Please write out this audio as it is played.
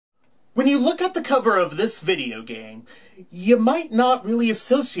When you look at the cover of this video game, you might not really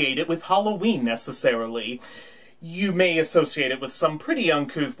associate it with Halloween necessarily. You may associate it with some pretty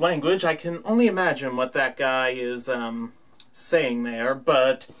uncouth language. I can only imagine what that guy is, saying there,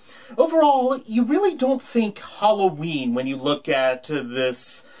 but overall, you really don't think Halloween when you look at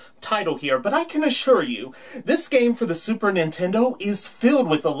this title here, but I can assure you, this game for the Super Nintendo is filled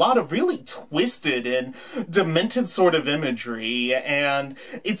with a lot of really twisted and demented sort of imagery, and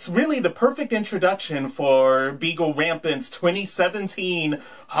it's really the perfect introduction for Beagle Rampant's 2017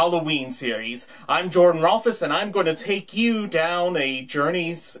 Halloween series. I'm Jordan Rolfus, and I'm going to take you down a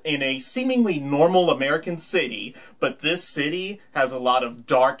journey in a seemingly normal American city, but this city has a lot of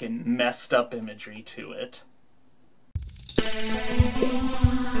dark and messed up imagery to it.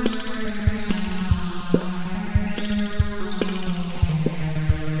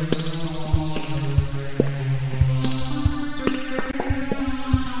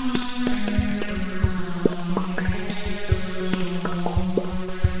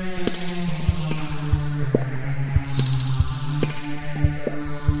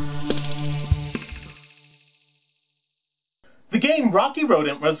 The game Rocky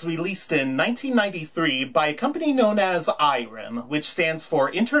Rodent was released in 1993 by a company known as IREM, which stands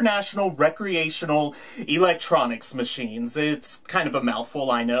for International Recreational Electronics Machines. It's kind of a mouthful,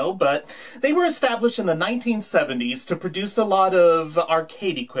 I know, but they were established in the 1970s to produce a lot of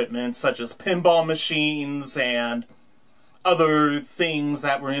arcade equipment, such as pinball machines and other things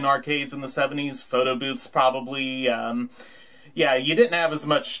that were in arcades in the 70s, photo booths probably. Yeah, you didn't have as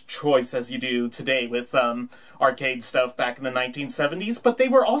much choice as you do today with arcade stuff back in the 1970s, but they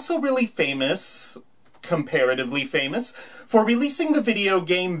were also really famous, comparatively famous, for releasing the video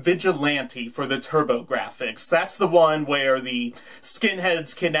game Vigilante for the TurboGrafx. That's the one where the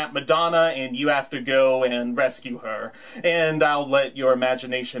skinheads kidnap Madonna and you have to go and rescue her. And I'll let your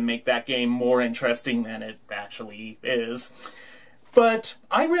imagination make that game more interesting than it actually is. But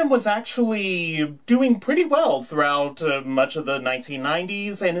IREM was actually doing pretty well throughout much of the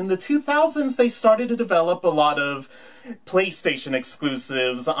 1990s, and in the 2000s they started to develop a lot of PlayStation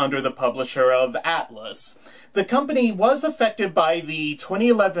exclusives under the publisher of Atlas. The company was affected by the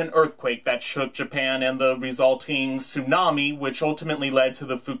 2011 earthquake that shook Japan and the resulting tsunami, which ultimately led to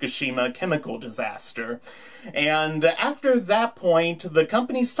the Fukushima chemical disaster. And after that point, the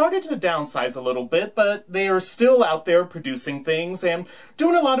company started to downsize a little bit, but they are still out there producing things and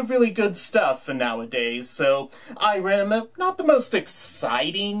doing a lot of really good stuff nowadays. So IREM, not the most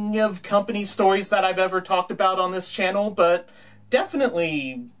exciting of company stories that I've ever talked about on this channel, but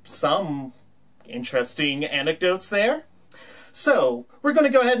definitely some interesting anecdotes there. So, we're going to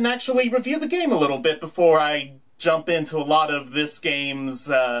go ahead and actually review the game a little bit before I jump into a lot of this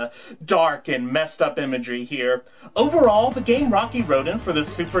game's dark and messed up imagery here. Overall, the game Rocky Rodent for the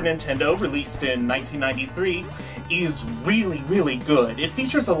Super Nintendo, released in 1993, is really, really good. It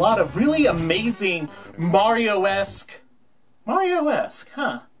features a lot of really amazing Mario-esque,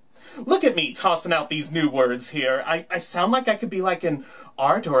 huh? Look at me tossing out these new words here. I sound like I could be like an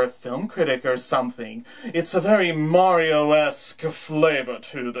art or a film critic or something. It's a very Mario-esque flavor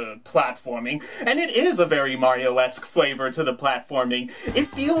to the platforming, and it is a very Mario-esque flavor to the platforming. It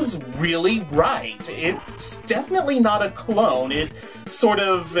feels really right. It's definitely not a clone. It sort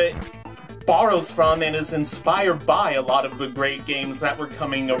of borrows from and is inspired by a lot of the great games that were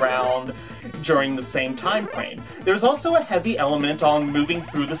coming around during the same time frame. There's also a heavy element on moving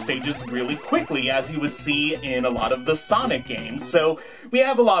through the stages really quickly, as you would see in a lot of the Sonic games. So we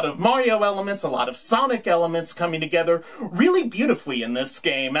have a lot of Mario elements, a lot of Sonic elements coming together really beautifully in this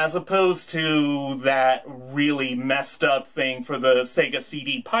game, as opposed to that really messed up thing for the Sega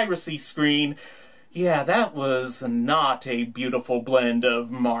CD piracy screen. Yeah, that was not a beautiful blend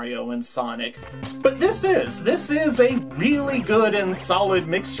of Mario and Sonic. But this is a really good and solid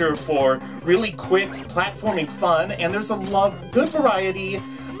mixture for really quick platforming fun, and there's a good variety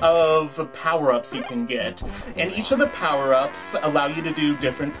of power-ups you can get. And each of the power-ups allow you to do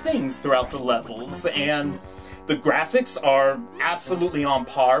different things throughout the levels, and the graphics are absolutely on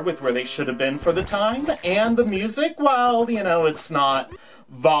par with where they should have been for the time, and the music, while, you know, it's not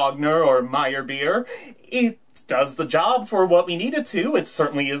Wagner or Meyerbeer, it does the job for what we need it to. It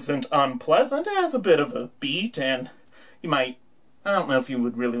certainly isn't unpleasant. It has a bit of a beat, and you might, I don't know if you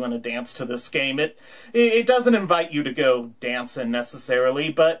would really want to dance to this game. It doesn't invite you to go dancing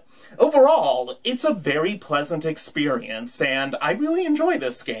necessarily, but overall, it's a very pleasant experience, and I really enjoy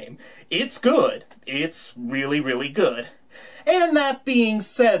this game. It's good. It's really, really good. And that being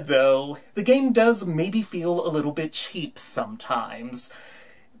said, though, the game does maybe feel a little bit cheap sometimes.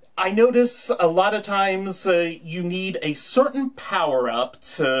 I notice a lot of times you need a certain power-up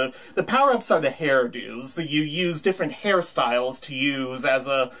to... The power-ups are the hairdos. You use different hairstyles to use as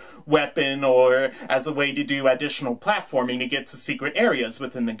a weapon or as a way to do additional platforming to get to secret areas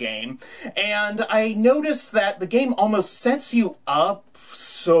within the game. And I noticed that the game almost sets you up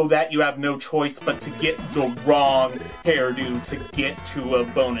so that you have no choice but to get the wrong hairdo to get to a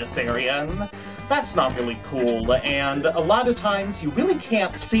bonus area. And that's not really cool, and a lot of times you really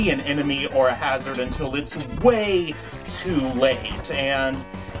can't see an enemy or a hazard until it's way too late, and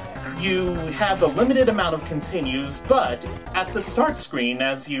you have a limited amount of continues, but at the start screen,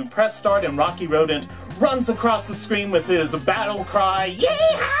 as you press start and Rocky Rodent runs across the screen with his battle cry,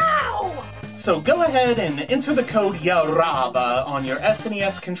 Yeehaw! So go ahead and enter the code YARABA on your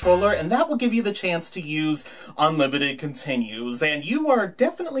SNES controller, and that will give you the chance to use unlimited continues. And you are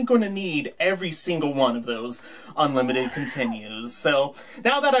definitely going to need every single one of those unlimited continues. So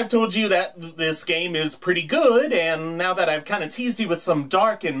now that I've told you that this game is pretty good, and now that I've kind of teased you with some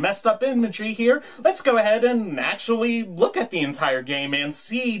dark and messed up imagery here, let's go ahead and actually look at the entire game and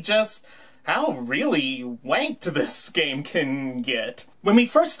see just how really wanked this game can get. When we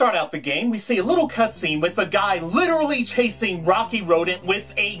first start out the game, we see a little cutscene with a guy literally chasing Rocky Rodent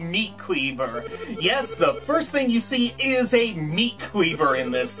with a meat cleaver. Yes, the first thing you see is a meat cleaver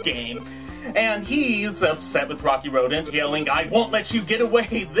in this game. And he's upset with Rocky Rodent, yelling, "I won't let you get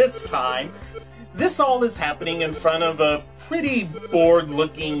away this time." This all is happening in front of a pretty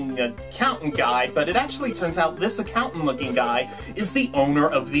bored-looking accountant guy, but it actually turns out this accountant-looking guy is the owner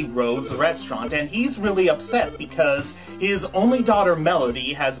of the Rose restaurant, and he's really upset because his only daughter,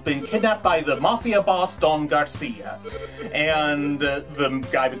 Melody, has been kidnapped by the mafia boss, Don Garcia. And the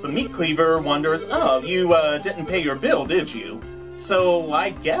guy with the meat cleaver wonders, "Oh, you didn't pay your bill, did you?" So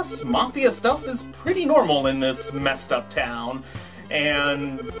I guess mafia stuff is pretty normal in this messed-up town.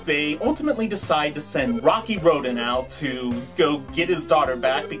 And they ultimately decide to send Rocky Rodent out to go get his daughter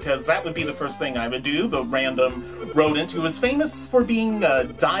back, because that would be the first thing I would do, the random rodent who is famous for being a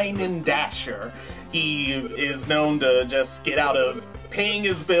dine and dasher. He is known to just get out of paying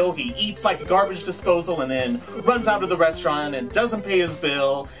his bill, he eats like a garbage disposal, and then runs out of the restaurant and doesn't pay his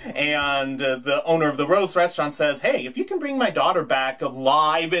bill, and the owner of the Rose restaurant says, "Hey, if you can bring my daughter back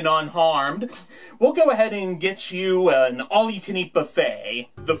alive and unharmed, we'll go ahead and get you an all-you-can-eat buffet."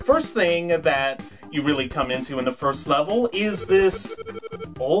 The first thing that you really come into in the first level is this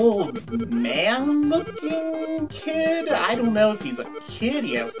old man-looking kid. I don't know if he's a kid,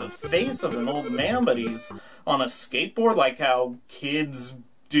 he has the face of an old man, but he's on a skateboard like how kids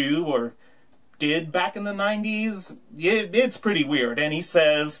do or did back in the 90s. It's pretty weird, and he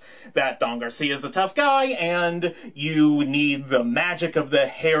says that Don Garcia is a tough guy and you need the magic of the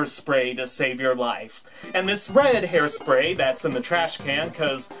hairspray to save your life. And this red hairspray that's in the trash can,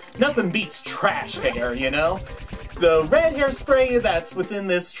 because nothing beats trash hair, you know? The red hairspray that's within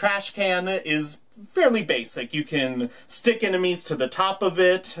this trash can is fairly basic. You can stick enemies to the top of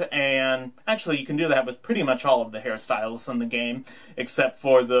it, and actually you can do that with pretty much all of the hairstyles in the game, except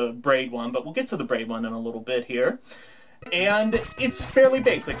for the braid one, but we'll get to the braid one in a little bit here. And it's fairly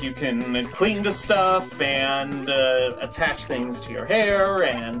basic. You can cling to stuff and attach things to your hair,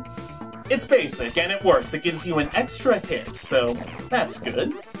 and it's basic, and it works. It gives you an extra hit, so that's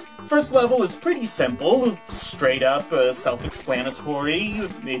good. First level is pretty simple, straight up self-explanatory.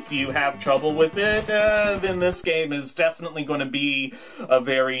 If you have trouble with it, then this game is definitely going to be a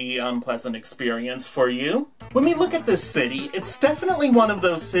very unpleasant experience for you. When we look at this city, it's definitely one of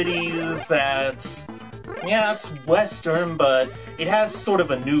those cities that's, yeah, it's Western, but it has sort of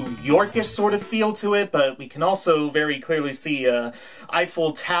a New Yorkish sort of feel to it, but we can also very clearly see a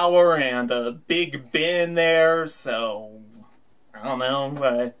Eiffel Tower and a Big Ben there, so I don't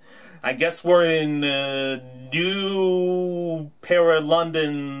know, I guess we're in New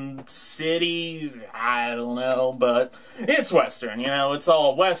London City, I don't know, but it's Western, you know, it's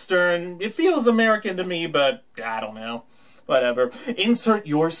all Western. It feels American to me, but I don't know. Whatever. Insert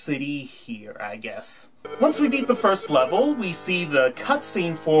your city here, I guess. Once we beat the first level, we see the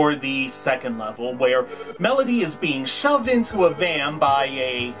cutscene for the second level, where Melody is being shoved into a van by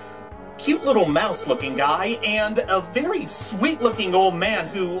a cute little mouse-looking guy and a very sweet-looking old man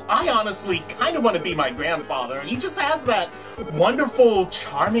who I honestly kind of want to be my grandfather. He just has that wonderful,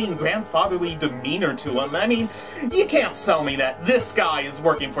 charming, grandfatherly demeanor to him. I mean, you can't sell me that this guy is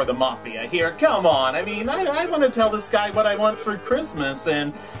working for the Mafia here. Come on. I mean, I want to tell this guy what I want for Christmas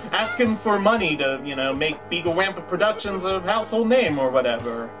and ask him for money to, you know, make Beagle Rampant Productions a household name or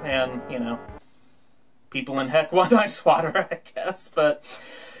whatever. And, you know, people in heck want ice water, I guess, but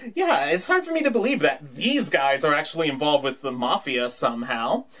Yeah, it's hard for me to believe that these guys are actually involved with the Mafia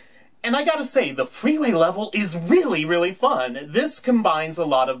somehow. And I gotta say, the freeway level is really, really fun. This combines a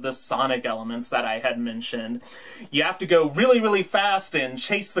lot of the Sonic elements that I had mentioned. You have to go really, really fast and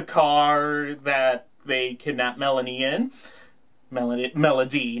chase the car that they kidnap Melanie in.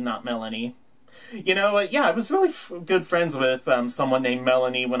 Melody, not Melanie. You know, yeah, I was really good friends with someone named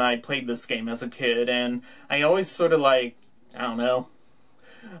Melanie when I played this game as a kid, and I always sort of like, I don't know,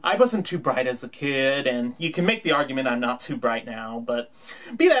 I wasn't too bright as a kid, and you can make the argument I'm not too bright now, but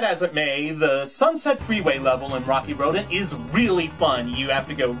be that as it may, the Sunset Freeway level in Rocky Rodent is really fun. You have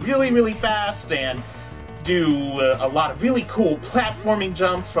to go really, really fast and do a lot of really cool platforming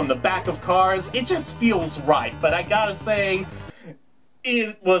jumps from the back of cars. It just feels right, but I gotta say,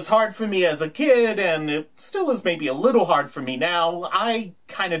 it was hard for me as a kid, and it still is maybe a little hard for me now. I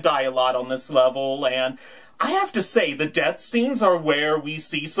kind of die a lot on this level, and I have to say, the death scenes are where we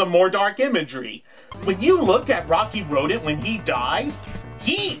see some more dark imagery. When you look at Rocky Rodent when he dies,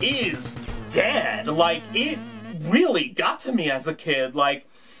 he is dead. Like, it really got to me as a kid. Like,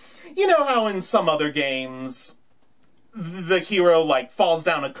 you know how in some other games, the hero, like, falls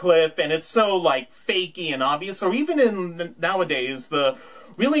down a cliff and it's so, like, fakey and obvious, or even in nowadays, the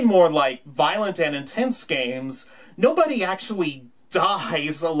really more, like, violent and intense games, nobody actually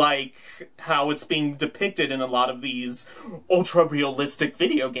dies like how it's being depicted in a lot of these ultra-realistic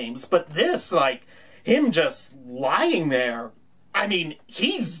video games. But this, like, him just lying there, I mean,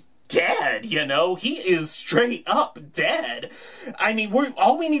 he's dead, you know? He is straight up dead. I mean,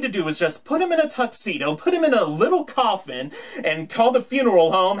 all we need to do is just put him in a tuxedo, put him in a little coffin, and call the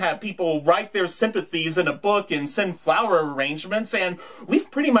funeral home, have people write their sympathies in a book and send flower arrangements, and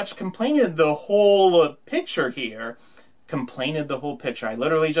we've pretty much completed the whole picture here. Completed the whole picture. I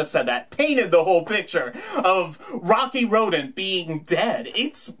literally just said that. Painted the whole picture of Rocky Rodent being dead.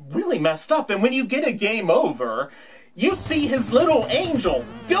 It's really messed up. And when you get a game over, you see his little angel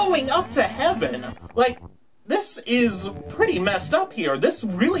going up to heaven. Like, this is pretty messed up here. This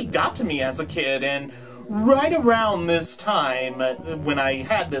really got to me as a kid, and right around this time when I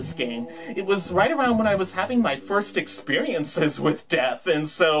had this game, it was right around when I was having my first experiences with death, and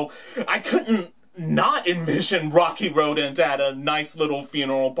so I couldn't not envision Rocky Rodent at a nice little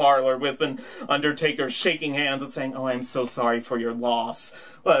funeral parlor with an undertaker shaking hands and saying, "Oh, I'm so sorry for your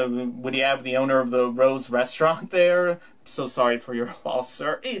loss." Would you have the owner of the Rose restaurant there? "So sorry for your loss,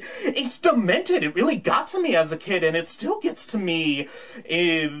 sir." It's demented. It really got to me as a kid, and it still gets to me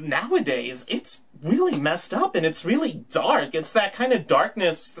nowadays. It's really messed up, and it's really dark. It's that kind of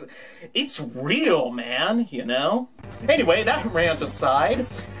darkness. It's real, man, you know? Anyway, that rant aside,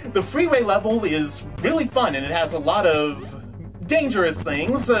 the freeway level is really fun, and it has a lot of dangerous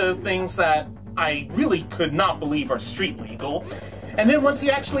things, things that I really could not believe are street legal. And then once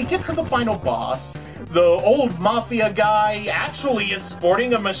you actually get to the final boss, the old mafia guy actually is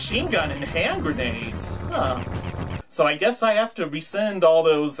sporting a machine gun and hand grenades. Huh. So I guess I have to rescind all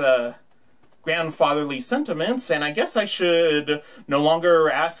those, grandfatherly sentiments, and I guess I should no longer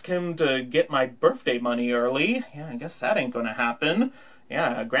ask him to get my birthday money early. Yeah, I guess that ain't gonna happen.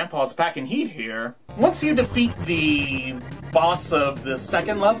 Yeah, Grandpa's packing heat here. Once you defeat the boss of the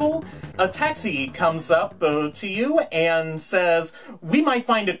second level, a taxi comes up to you and says, "We might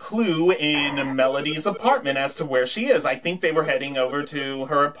find a clue in Melody's apartment as to where she is. I think they were heading over to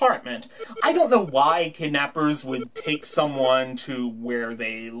her apartment." I don't know why kidnappers would take someone to where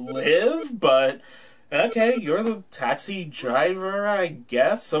they live, but okay, you're the taxi driver, I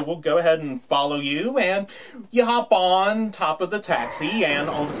guess, so we'll go ahead and follow you, and you hop on top of the taxi, and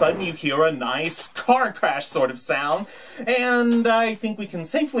all of a sudden you hear a nice car crash sort of sound, and I think we can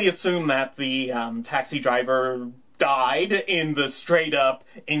safely assume that the taxi driver died in the straight-up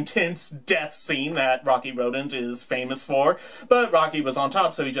intense death scene that Rocky Rodent is famous for, but Rocky was on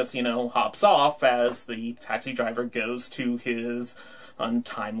top, so he just, you know, hops off as the taxi driver goes to his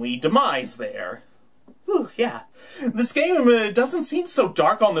untimely demise there. Whew, yeah. This game doesn't seem so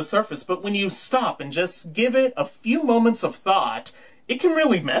dark on the surface, but when you stop and just give it a few moments of thought, it can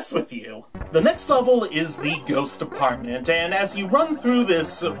really mess with you. The next level is the Ghost Apartment, and as you run through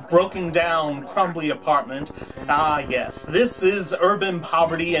this broken down, crumbly apartment, yes, this is urban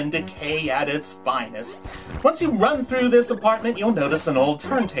poverty and decay at its finest. Once you run through this apartment, you'll notice an old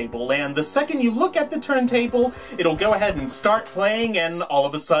turntable, and the second you look at the turntable, it'll go ahead and start playing, and all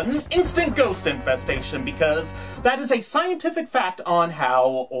of a sudden, instant ghost infestation, because that is a scientific fact on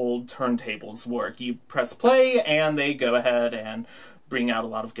how old turntables work. You press play, and they go ahead and bring out a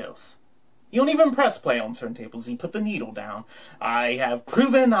lot of ghosts. You don't even press play on turntables, you put the needle down. I have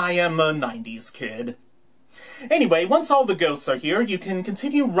proven I am a 90s kid. Anyway, once all the ghosts are here, you can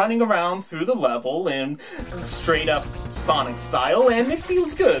continue running around through the level in straight up Sonic style, and it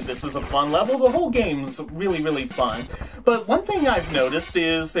feels good. This is a fun level. The whole game's really, really fun. But one thing I've noticed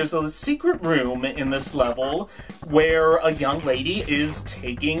is there's a secret room in this level where a young lady is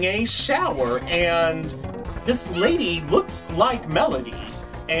taking a shower, and this lady looks like Melody,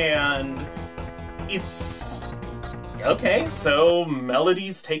 and it's... okay, so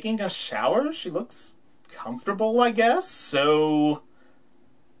Melody's taking a shower? She looks comfortable, I guess, so...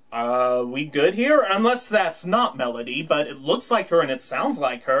 we good here? Unless that's not Melody, but it looks like her and it sounds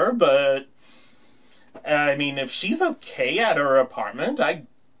like her, but... I mean, if she's okay at her apartment,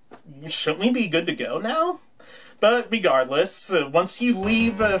 shouldn't we be good to go now? But regardless, once you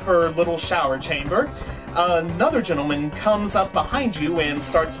leave her little shower chamber, another gentleman comes up behind you and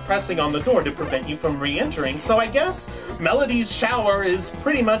starts pressing on the door to prevent you from re-entering. So I guess Melody's shower is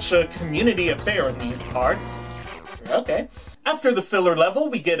pretty much a community affair in these parts. Okay. After the filler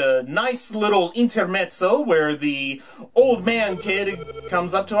level, we get a nice little intermezzo where the old man kid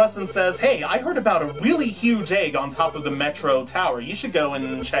comes up to us and says, "Hey, I heard about a really huge egg on top of the Metro Tower. You should go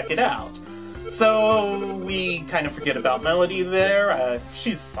and check it out." So we kind of forget about Melody there.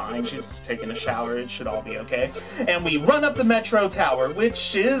 She's fine. She's taking a shower. It should all be okay. And we run up the Metro Tower,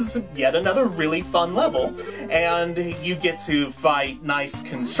 which is yet another really fun level. And you get to fight nice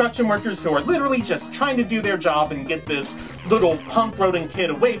construction workers who are literally just trying to do their job and get this little punk rodent kid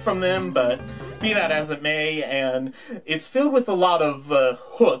away from them, but be that as it may, and it's filled with a lot of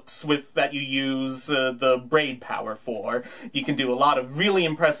hooks that you use the braid power for. You can do a lot of really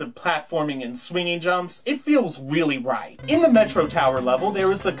impressive platforming and swinging jumps. It feels really right. In the Metro Tower level,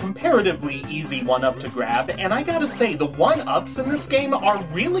 there is a comparatively easy one-up to grab, and I gotta say, the one-ups in this game are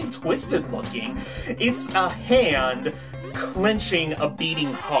really twisted looking. It's a hand clenching a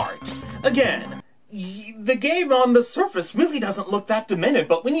beating heart. Again, the game on the surface really doesn't look that demented,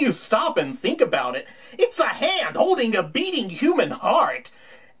 but when you stop and think about it, it's a hand holding a beating human heart.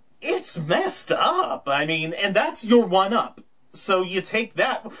 It's messed up. I mean, and that's your one-up. So you take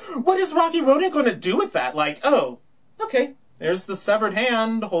that. What is Rocky Rodent going to do with that? Like, oh, okay, there's the severed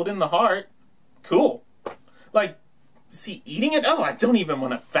hand holding the heart. Cool. Like, is he eating it? Oh, I don't even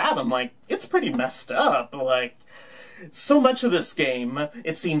want to fathom. Like, it's pretty messed up. Like... so much of this game,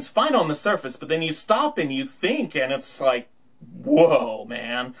 it seems fine on the surface, but then you stop and you think, and it's like, whoa,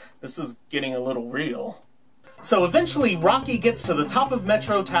 man, this is getting a little real. So eventually, Rocky gets to the top of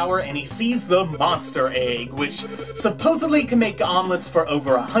Metro Tower and he sees the monster egg, which supposedly can make omelets for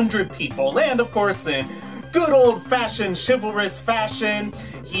over 100 people, and of course, in good old-fashioned chivalrous fashion,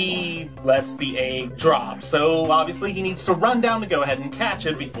 he lets the egg drop. So obviously he needs to run down to go ahead and catch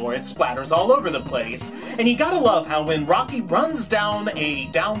it before it splatters all over the place. And you gotta love how when Rocky runs down a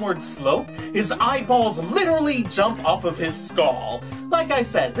downward slope, his eyeballs literally jump off of his skull. Like I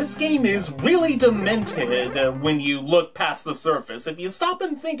said, this game is really demented when you look past the surface. If you stop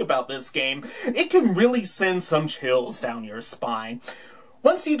and think about this game, it can really send some chills down your spine.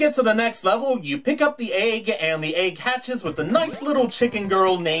 Once you get to the next level, you pick up the egg, and the egg hatches with a nice little chicken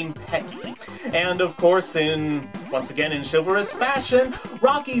girl named Pecky. And of course, once again in chivalrous fashion,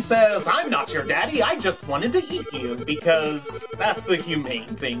 Rocky says, "I'm not your daddy, I just wanted to eat you," because that's the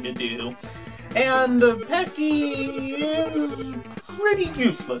humane thing to do. And Pecky is pretty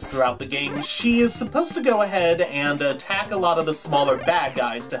useless throughout the game. She is supposed to go ahead and attack a lot of the smaller bad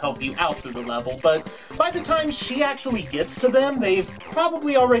guys to help you out through the level, but by the time she actually gets to them, they've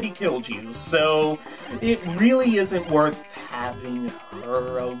probably already killed you, so it really isn't worth having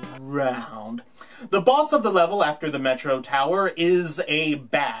her around. The boss of the level after the Metro Tower is a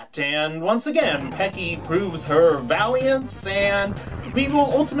bat, and once again, Pecky proves her valiance, and we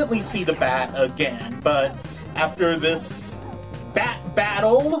will ultimately see the bat again, but after this bat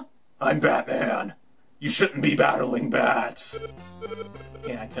battle, I'm Batman. You shouldn't be battling bats.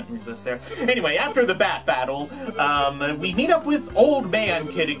 Yeah, I couldn't resist there. Anyway, after the bat battle, we meet up with Old Man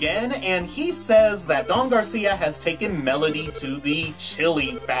Kid again, and he says that Don Garcia has taken Melody to the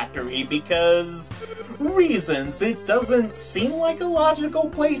chili factory because reasons. It doesn't seem like a logical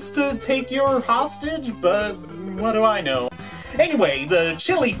place to take your hostage, but what do I know? Anyway, the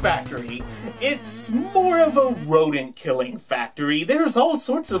chili factory. It's more of a rodent killing factory. There's all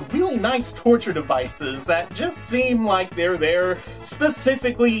sorts of really nice torture devices that just seem like they're there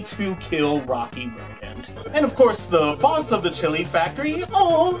specifically to kill Rocky Rodent. And of course, the boss of the chili factory,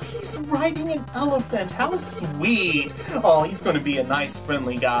 oh, he's riding an elephant. How sweet. Oh, he's going to be a nice,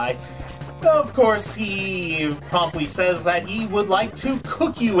 friendly guy. Of course, he promptly says that he would like to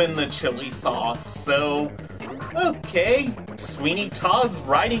cook you in the chili sauce, so... okay, Sweeney Todd's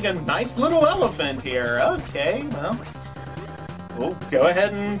riding a nice little elephant here. Okay, well, we'll go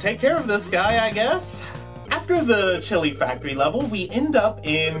ahead and take care of this guy, I guess. After the chili factory level, we end up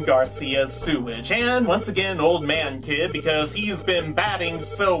in Garcia's sewage, and once again, Old Man Kid, because he's been batting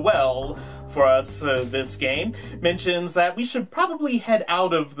so well for us this game, mentions that we should probably head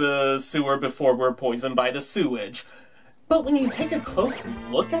out of the sewer before we're poisoned by the sewage. But when you take a close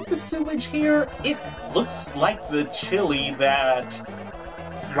look at the sewage here, it looks like the chili that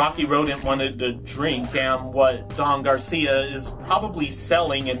Rocky Rodent wanted to drink and what Don Garcia is probably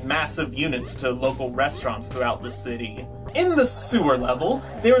selling in massive units to local restaurants throughout the city. In the sewer level,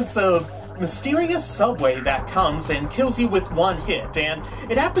 there's a mysterious subway that comes and kills you with one hit, and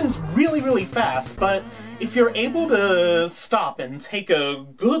it happens really fast, but if you're able to stop and take a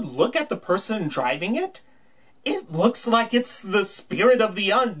good look at the person driving it, it looks like it's the spirit of the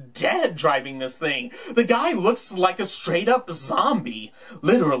undead driving this thing. The guy looks like a straight-up zombie.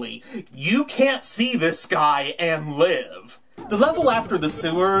 Literally, you can't see this guy and live. The level after the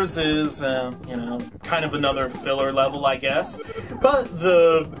sewers is, you know, kind of another filler level, I guess. But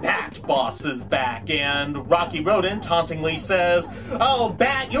the Bat Boss is back, and Rocky Rodent tauntingly says, "Oh,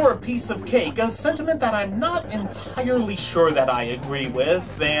 Bat, you're a piece of cake," a sentiment that I'm not entirely sure that I agree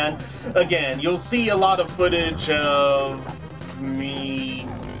with. And, again, you'll see a lot of footage of me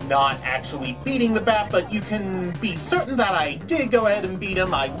not actually beating the Bat, but you can be certain that I did go ahead and beat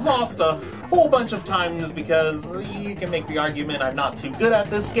him. I lost a whole bunch of times because you can make the argument I'm not too good at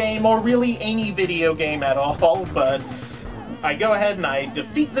this game, or really any video game at all, but I go ahead and I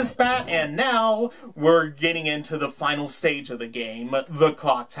defeat this Bat, and now we're getting into the final stage of the game, the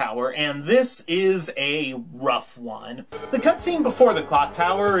Clock Tower, and this is a rough one. The cutscene before the Clock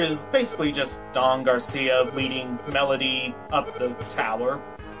Tower is basically just Don Garcia leading Melody up the tower.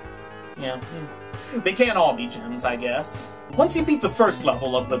 Yeah, they can't all be gems, I guess. Once you beat the first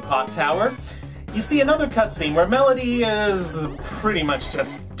level of the Clock Tower, you see another cutscene where Melody is pretty much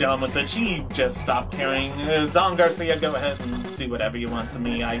just done with it. She just stopped caring. Don Garcia, go ahead and do whatever you want to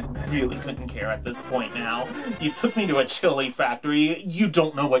me. I really couldn't care at this point now. You took me to a chili factory. You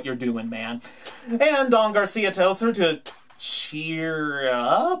don't know what you're doing, man. And Don Garcia tells her to cheer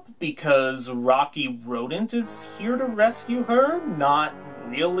up because Rocky Rodent is here to rescue her, not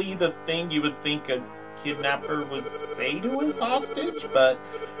really the thing you would think a kidnapper would say to his hostage, but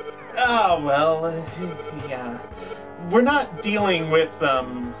oh well, yeah. We're not dealing with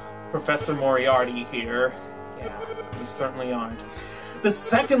Professor Moriarty here. Yeah, we certainly aren't. The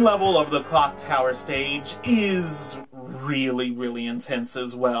second level of the Clock Tower stage is really intense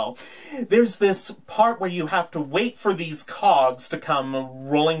as well. There's this part where you have to wait for these cogs to come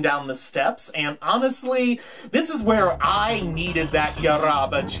rolling down the steps, and honestly, this is where I needed that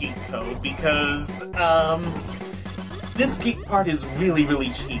Yaraba cheat code, because, this part is really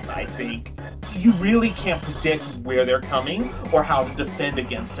cheap, I think. You really can't predict where they're coming or how to defend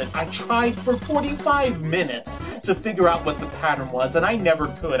against it. I tried for 45 minutes to figure out what the pattern was, and I never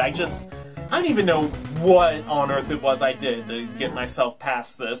could. I don't even know what on earth it was I did to get myself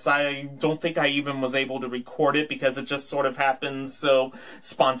past this. I don't think I even was able to record it because it just sort of happens so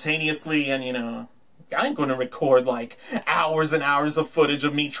spontaneously, and you know, I ain't gonna record like hours and hours of footage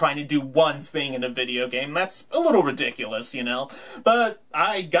of me trying to do one thing in a video game. That's a little ridiculous, you know? But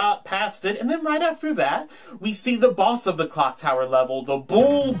I got past it, and then right after that, we see the boss of the Clock Tower level, the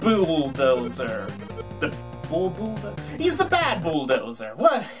Bulldozer. The Bulldozer? He's the bad bulldozer.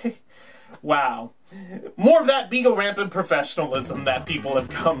 What? Wow. More of that Beagle Rampant professionalism that people have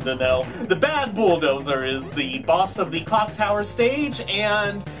come to know. The Bad Bulldozer is the boss of the Clock Tower stage,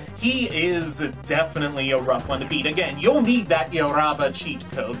 and he is definitely a rough one to beat. Again, you'll need that Yoraba cheat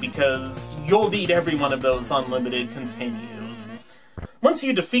code, because you'll need every one of those unlimited continues. Once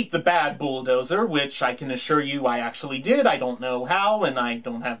you defeat the Bad Bulldozer, which I can assure you I actually did, I don't know how, and I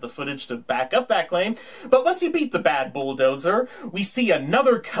don't have the footage to back up that claim, but once you beat the Bad Bulldozer, we see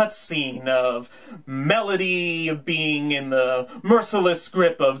another cutscene of Melody being in the merciless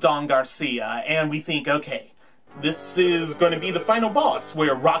grip of Don Garcia, and we think, okay, this is going to be the final boss,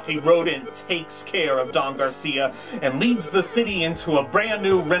 where Rocky Rodent takes care of Don Garcia and leads the city into a brand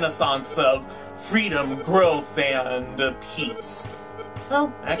new renaissance of freedom, growth, and peace.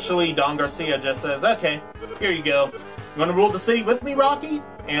 Well, actually, Don Garcia just says, okay, here you go. You want to rule the city with me, Rocky?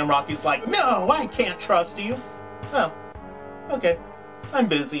 And Rocky's like, no, I can't trust you. Oh, okay, I'm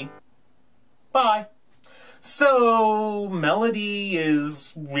busy. Bye. So, Melody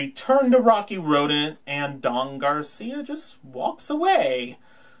is returned to Rocky Rodent, and Don Garcia just walks away.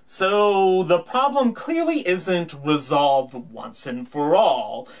 So, the problem clearly isn't resolved once and for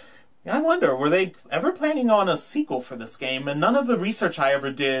all. I wonder, were they ever planning on a sequel for this game? And none of the research I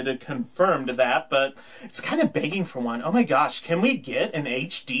ever did confirmed that, but it's kind of begging for one. Oh my gosh, can we get an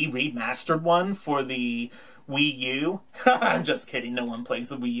HD remastered one for the Wii U? I'm just kidding, no one plays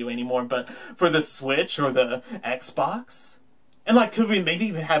the Wii U anymore, but for the Switch or the Xbox? And, like, could we maybe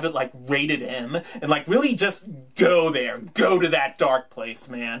have it, like, rated M? And, like, really just go there. Go to that dark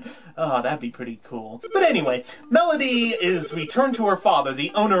place, man. Oh, that'd be pretty cool. But anyway, Melody is returned to her father,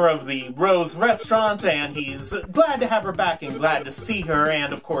 the owner of the Rose restaurant, and he's glad to have her back and glad to see her.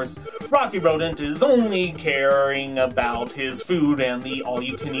 And, of course, Rocky Rodent is only caring about his food and the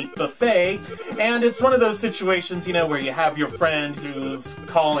all-you-can-eat buffet. And it's one of those situations, you know, where you have your friend who's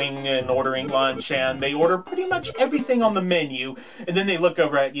calling and ordering lunch, and they order pretty much everything on the menu. And then they look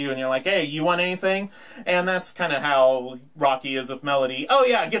over at you and you're like, hey, you want anything? And that's kind of how Rocky is with Melody. Oh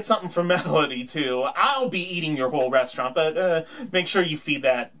yeah, get something for Melody too. I'll be eating your whole restaurant, but make sure you feed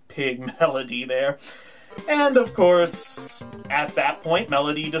that pig Melody there. And of course, at that point,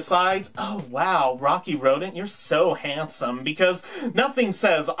 Melody decides, oh wow, Rocky Rodent, you're so handsome, because nothing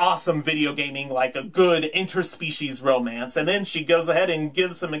says awesome video gaming like a good interspecies romance. And then she goes ahead and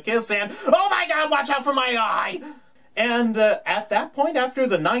gives him a kiss and, oh my god, watch out for my eye! And at that point, after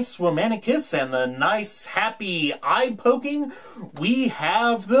the nice romantic kiss and the nice happy eye poking, we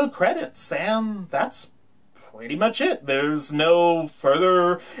have the credits, and that's pretty much it. There's no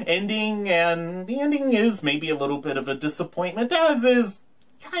further ending, and the ending is maybe a little bit of a disappointment, as is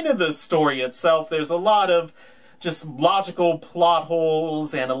kind of the story itself. There's a lot of just logical plot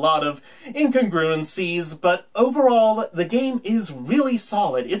holes and a lot of incongruencies, but overall, the game is really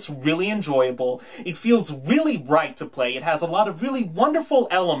solid. It's really enjoyable. It feels really right to play. It has a lot of really wonderful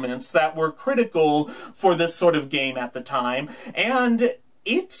elements that were critical for this sort of game at the time, and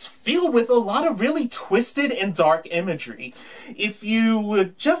it's filled with a lot of really twisted and dark imagery. If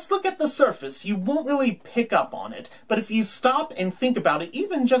you just look at the surface, you won't really pick up on it. But if you stop and think about it,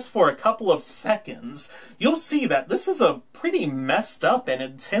 even just for a couple of seconds, you'll see that this is a pretty messed up and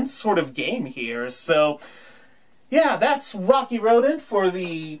intense sort of game here. So, yeah, that's Rocky Rodent for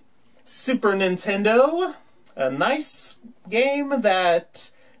the Super Nintendo. A nice game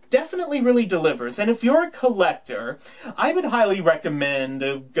that definitely really delivers. And if you're a collector, I would highly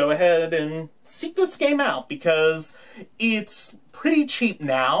recommend go ahead and seek this game out, because it's pretty cheap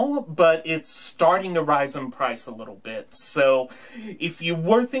now, but it's starting to rise in price a little bit. So if you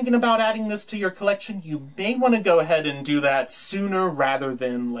were thinking about adding this to your collection, you may want to go ahead and do that sooner rather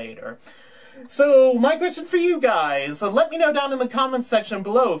than later. So, my question for you guys, let me know down in the comments section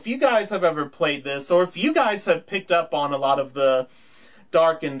below if you guys have ever played this, or if you guys have picked up on a lot of the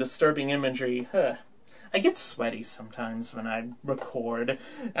dark and disturbing imagery. I get sweaty sometimes when I record.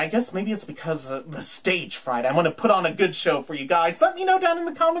 I guess maybe it's because of the stage fright. I want to put on a good show for you guys. Let me know down in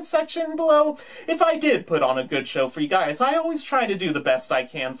the comments section below if I did put on a good show for you guys. I always try to do the best I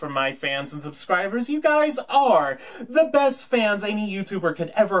can for my fans and subscribers. You guys are the best fans any YouTuber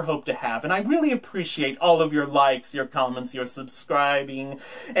could ever hope to have, and I really appreciate all of your likes, your comments, your subscribing,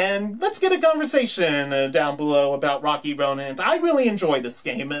 and let's get a conversation down below about Rocky Rodent. I really enjoy this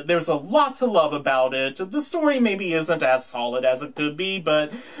game. There's a lot to love about it. The story maybe isn't as solid as it could be,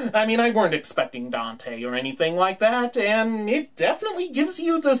 but, I mean, I weren't expecting Dante or anything like that, and it definitely gives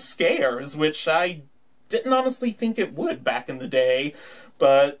you the scares, which I didn't honestly think it would back in the day,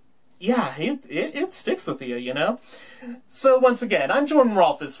 but yeah, it sticks with you, you know? So once again, I'm Jordan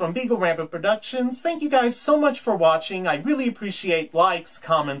Rolfes from Beagle Rampant Productions. Thank you guys so much for watching. I really appreciate likes,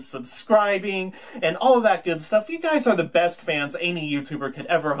 comments, subscribing, and all of that good stuff. You guys are the best fans any YouTuber could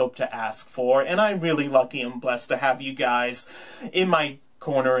ever hope to ask for, and I'm really lucky and blessed to have you guys in my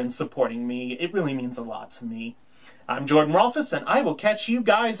corner and supporting me. It really means a lot to me. I'm Jordan Rolfes, and I will catch you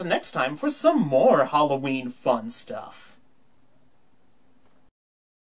guys next time for some more Halloween fun stuff.